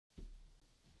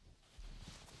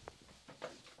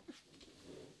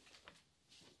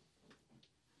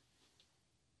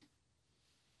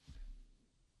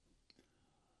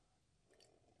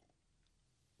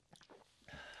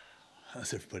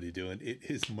How's everybody doing? It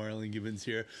is Marlon Gibbons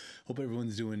here. Hope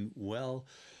everyone's doing well.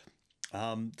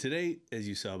 Today, as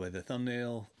you saw by the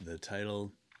thumbnail, the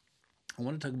title, I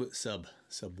want to talk about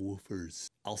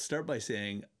subwoofers. I'll start by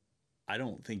saying I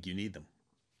don't think you need them.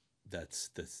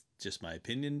 That's just my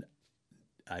opinion.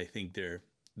 I think there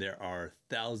are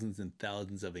thousands and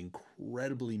thousands of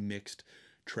incredibly mixed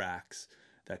tracks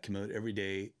that come out every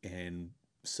day, and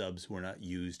subs were not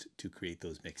used to create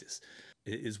those mixes.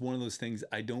 It is one of those things,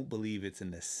 I don't believe it's a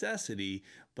necessity,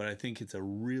 but I think it's a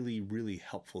really, really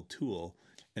helpful tool.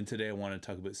 And today I want to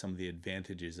talk about some of the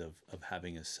advantages of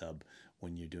having a sub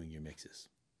when you're doing your mixes.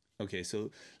 Okay, so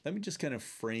let me just kind of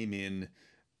frame in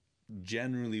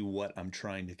generally what I'm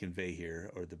trying to convey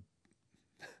here, or the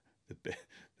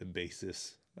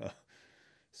basis.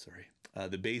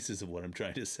 The basis of what I'm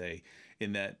trying to say,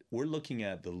 in that we're looking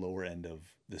at the lower end of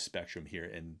the spectrum here,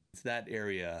 and it's that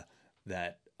area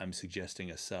that I'm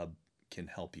suggesting a sub can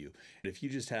help you. If you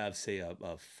just have, say, a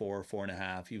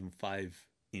 4.5, even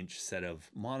 5-inch set of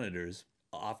monitors,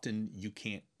 often you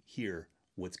can't hear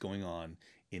what's going on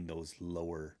in those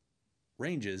lower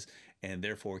ranges, and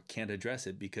therefore can't address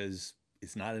it because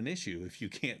it's not an issue if you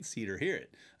can't see it or hear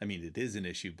it. I mean, it is an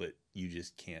issue, but you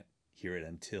just can't hear it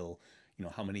until, you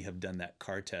know, how many have done that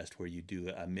car test where you do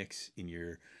a mix in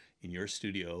your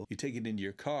studio, you take it into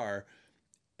your car,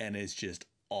 and it's just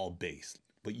all bass.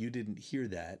 But you didn't hear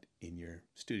that in your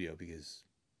studio because,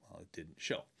 well, it didn't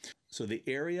show. So the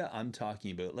area I'm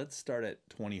talking about, let's start at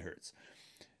 20 hertz.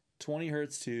 20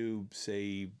 hertz to,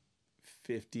 say,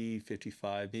 50,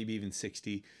 55, maybe even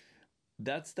 60.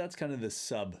 That's kind of the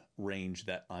sub range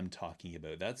that I'm talking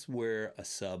about. That's where a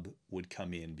sub would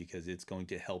come in, because it's going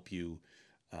to help you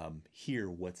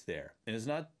hear what's there. And it's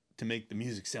not to make the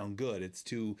music sound good, it's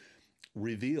to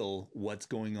reveal what's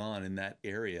going on in that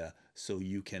area so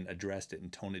you can address it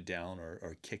and tone it down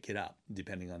or kick it up,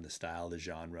 depending on the style, the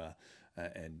genre,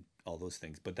 and all those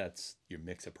things. But that's your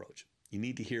mix approach. You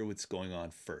need to hear what's going on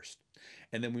first.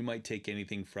 And then we might take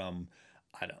anything from,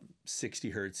 I don't know,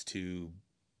 60 hertz to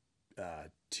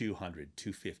 200,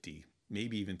 250,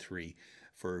 maybe even 3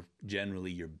 for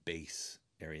generally your bass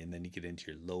area. And then you get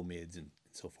into your low mids and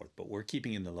so forth. But we're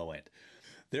keeping in the low end.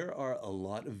 There are a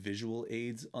lot of visual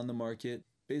aids on the market,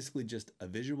 basically just a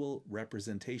visual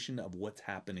representation of what's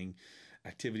happening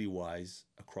activity-wise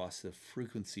across the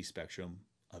frequency spectrum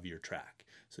of your track.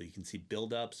 So you can see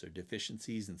buildups or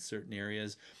deficiencies in certain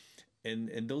areas. And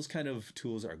those kind of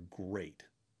tools are great,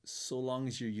 so long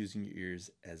as you're using your ears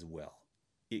as well.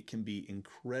 It can be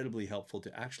incredibly helpful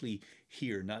to actually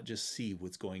hear, not just see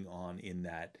what's going on in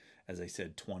that, as I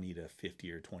said, 20 to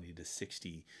 50 or 20 to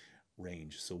 60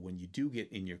 range. So when you do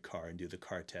get in your car and do the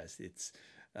car test, it's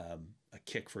a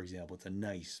kick, for example. It's a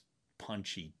nice,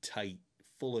 punchy, tight,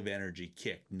 full of energy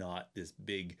kick, not this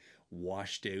big,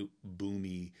 washed out,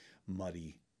 boomy,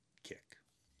 muddy kick.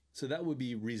 So that would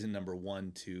be reason number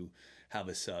one to have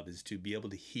a sub, is to be able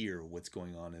to hear what's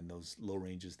going on in those low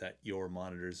ranges that your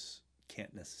monitors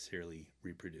can't necessarily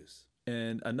reproduce.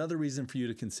 And another reason for you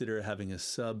to consider having a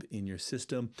sub in your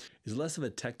system is less of a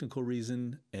technical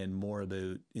reason and more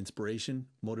about inspiration,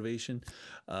 motivation.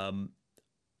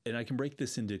 And I can break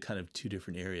this into kind of two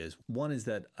different areas. One is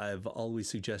that I've always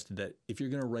suggested that if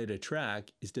you're going to write a track,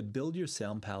 is to build your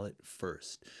sound palette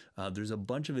first. There's a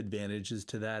bunch of advantages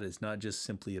to that. It's not just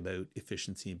simply about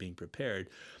efficiency and being prepared.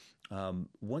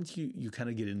 Once you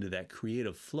kind of get into that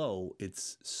creative flow,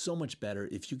 it's so much better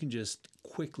if you can just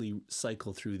quickly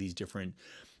cycle through these different,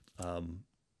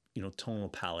 tonal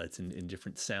palettes and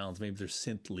different sounds. Maybe there's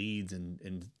synth leads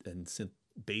and synth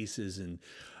basses and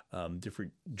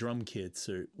different drum kits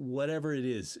or whatever it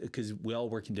is, because we all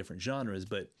work in different genres.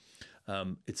 But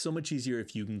it's so much easier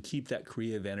if you can keep that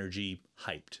creative energy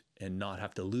hyped and not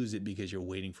have to lose it because you're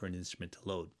waiting for an instrument to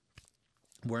load.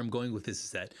 Where I'm going with this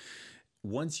is that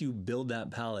once you build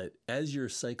that palette, as you're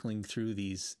cycling through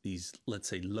these let's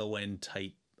say low-end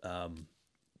type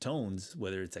tones,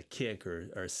 whether it's a kick or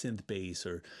a synth bass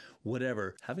or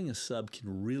whatever, having a sub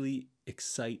can really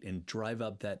excite and drive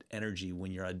up that energy when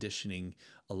you're auditioning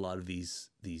a lot of these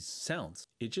sounds.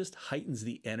 It just heightens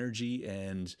the energy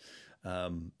and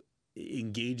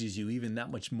engages you even that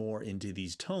much more into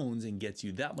these tones and gets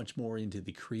you that much more into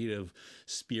the creative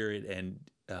spirit. And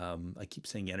I keep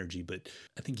saying energy, but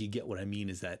I think you get what I mean,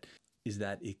 is that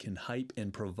it can hype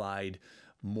and provide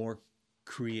more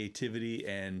creativity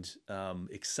and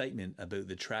excitement about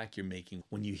the track you're making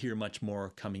when you hear much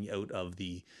more coming out of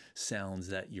the sounds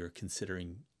that you're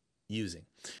considering using.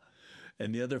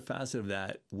 And the other facet of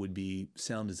that would be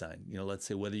sound design. Let's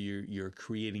say whether you're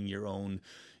creating your own,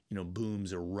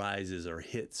 booms or rises or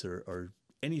hits or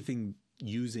anything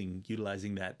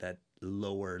utilizing that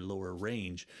lower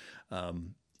range,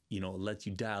 lets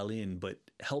you dial in, but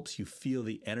helps you feel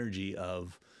the energy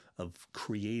of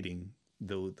creating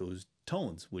those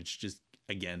tones, which just,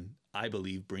 again, I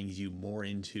believe brings you more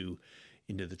into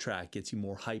the track, gets you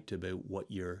more hyped about what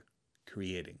you're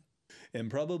creating.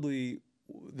 And probably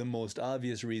the most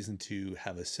obvious reason to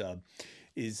have a sub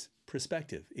is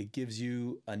perspective. It gives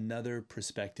you another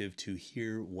perspective to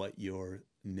hear what you're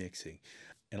mixing.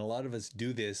 And a lot of us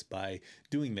do this by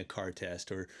doing the car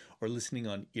test or listening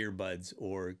on earbuds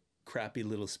or crappy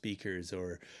little speakers,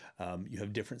 or you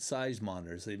have different size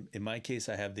monitors. In my case,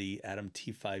 I have the Atom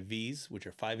T5Vs, which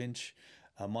are 5-inch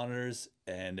monitors,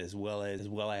 and as well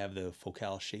I have the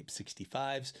Focal Shape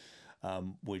 65s,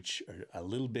 which are a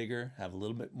little bigger, have a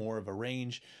little bit more of a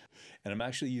range. And I'm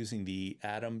actually using the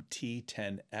Atom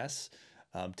T10S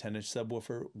 10-inch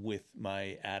subwoofer with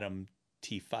my Atom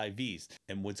T5Vs.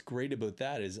 And what's great about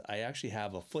that is I actually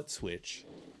have a foot switch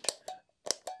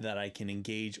that I can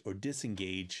engage or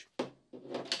disengage.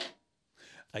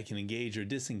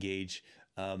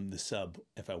 The sub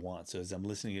if I want. So as I'm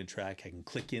listening to a track, I can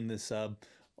click in the sub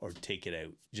or take it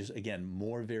out. Just, again,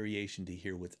 more variation to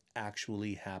hear what's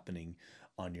actually happening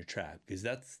on your track, because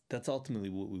that's ultimately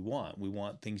what we want. We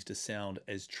want things to sound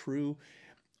as true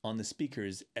on the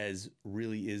speakers as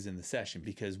really is in the session,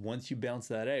 because once you bounce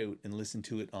that out and listen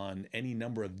to it on any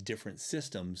number of different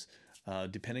systems,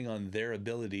 depending on their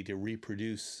ability to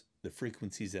reproduce the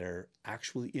frequencies that are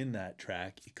actually in that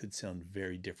track, it could sound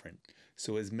very different.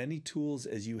 So as many tools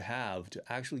as you have to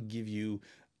actually give you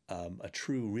a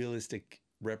true realistic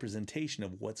representation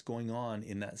of what's going on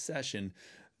in that session,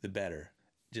 the better.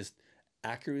 Just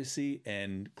accuracy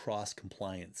and cross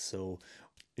compliance. So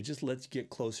it just lets you get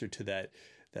closer to that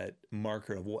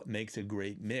marker of what makes a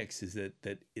great mix, is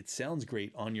that it sounds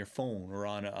great on your phone or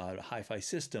on a hi-fi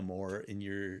system or in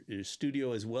your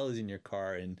studio, as well as in your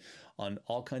car and on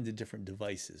all kinds of different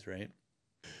devices, right?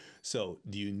 So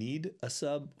do you need a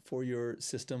sub for your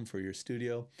system, for your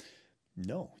studio?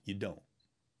 No, you don't.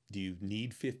 Do you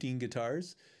need 15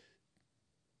 guitars?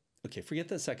 Okay, forget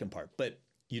that second part, but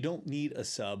you don't need a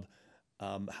sub.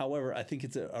 However, I think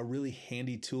it's a really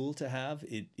handy tool to have.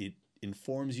 It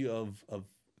informs you of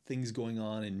things going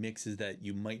on in mixes that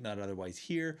you might not otherwise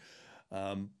hear.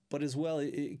 But as well,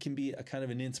 it can be a kind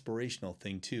of an inspirational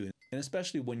thing too. And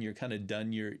especially when you're kind of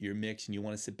done your mix and you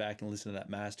want to sit back and listen to that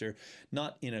master,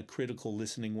 not in a critical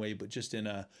listening way, but just in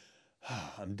a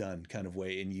I'm done kind of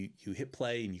way. And you hit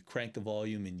play and you crank the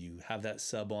volume and you have that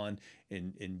sub on,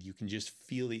 and you can just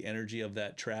feel the energy of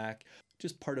that track,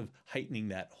 just part of heightening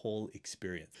that whole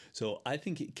experience. So I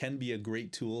think it can be a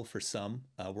great tool for some.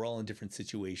 We're all in different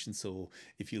situations. So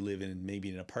if you live in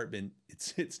maybe an apartment,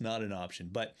 it's not an option.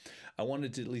 But I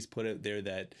wanted to at least put out there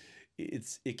that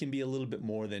it can be a little bit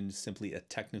more than simply a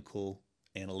technical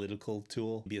analytical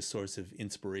tool, be a source of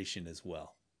inspiration as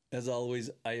well. As always,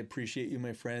 I appreciate you,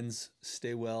 my friends.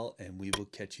 Stay well, and we will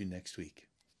catch you next week.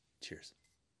 Cheers.